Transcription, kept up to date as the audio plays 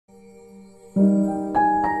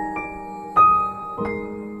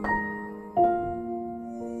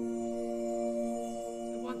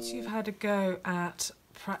had a go at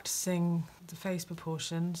practicing the face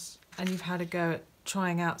proportions and you've had a go at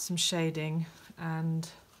trying out some shading and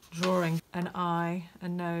drawing an eye, a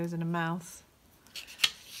nose and a mouth,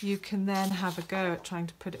 you can then have a go at trying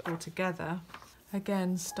to put it all together.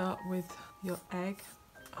 Again, start with your egg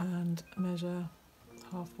and measure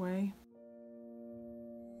halfway.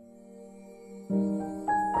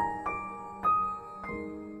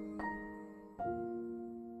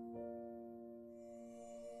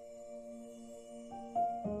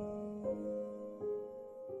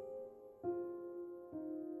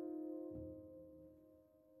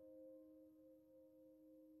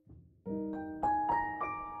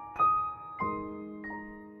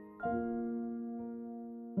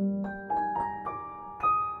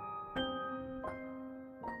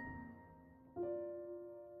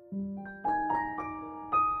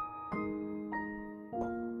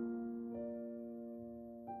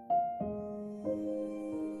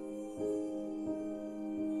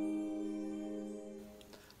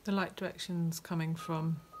 The light direction's coming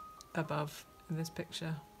from above in this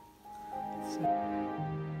picture.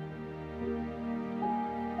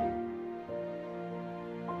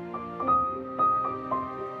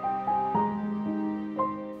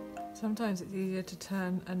 Sometimes it's easier to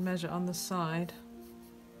turn and measure on the side,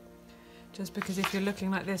 just because if you're looking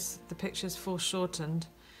like this, the picture's foreshortened,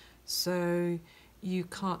 so you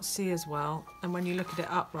can't see as well, and when you look at it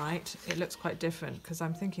upright, it looks quite different, because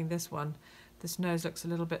I'm thinking this nose looks a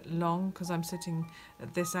little bit long because I'm sitting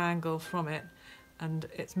at this angle from it and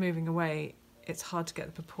it's moving away. It's hard to get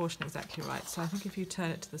the proportion exactly right. So I think if you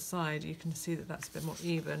turn it to the side, you can see that that's a bit more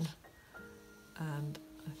even. And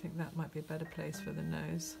I think that might be a better place for the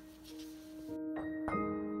nose.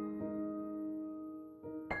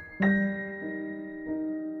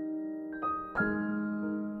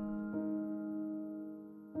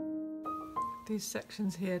 These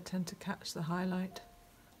sections here tend to catch the highlight.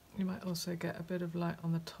 You might also get a bit of light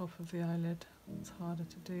on the top of the eyelid. It's harder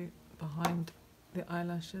to do behind the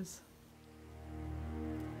eyelashes.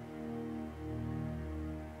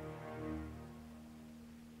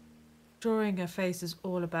 Drawing a face is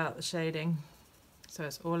all about the shading. So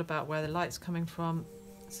it's all about where the light's coming from.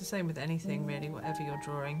 It's the same with anything really, whatever you're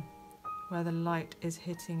drawing. Where the light is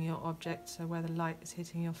hitting your object, so where the light is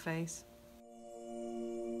hitting your face.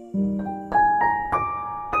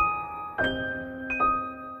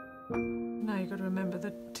 Remember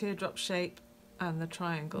the teardrop shape and the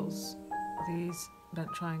triangles. These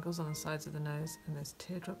bent triangles on the sides of the nose and this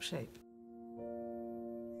teardrop shape.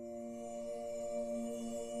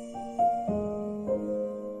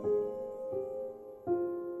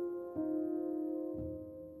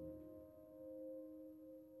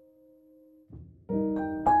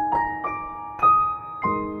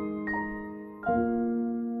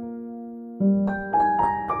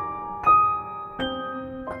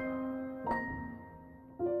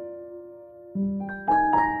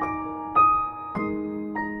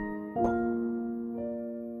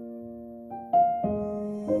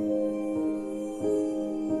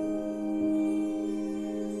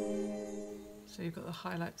 So you've got the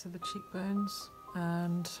highlights of the cheekbones,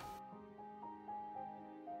 and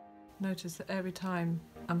notice that every time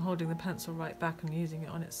I'm holding the pencil right back and using it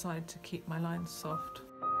on its side to keep my lines soft.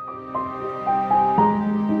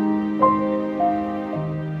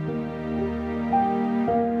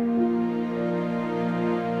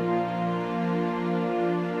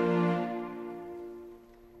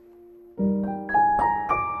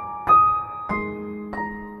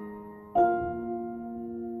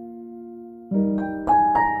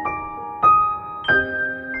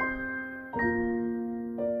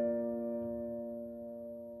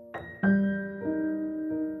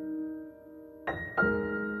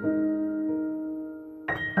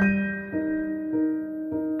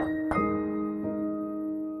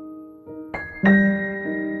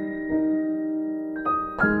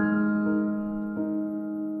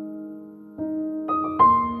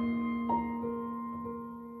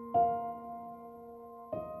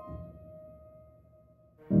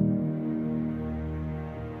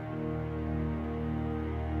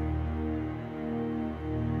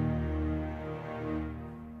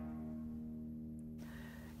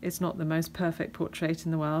 It's not the most perfect portrait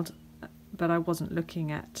in the world, but I wasn't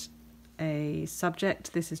looking at a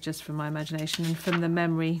subject. This is just from my imagination and from the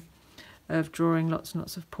memory of drawing lots and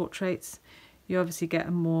lots of portraits. You obviously get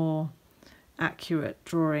a more accurate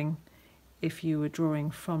drawing if you were drawing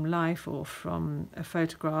from life or from a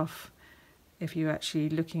photograph. If you're actually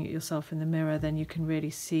looking at yourself in the mirror, then you can really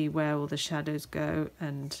see where all the shadows go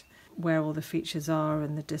and where all the features are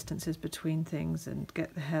and the distances between things and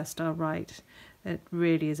get the hairstyle right. It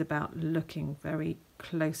really is about looking very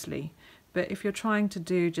closely. But if you're trying to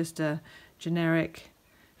do just a generic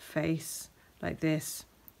face like this,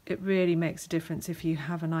 it really makes a difference if you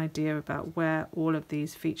have an idea about where all of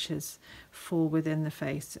these features fall within the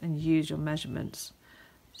face and use your measurements.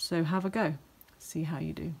 So have a go, see how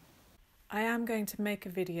you do. I am going to make a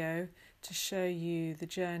video to show you the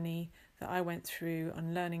journey that I went through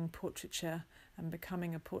on learning portraiture and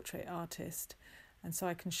becoming a portrait artist, and so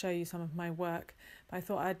I can show you some of my work. But I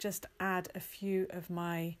thought I'd just add a few of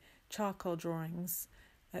my charcoal drawings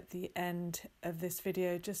at the end of this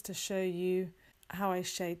video just to show you how I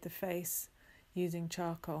shade the face using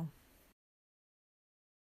charcoal.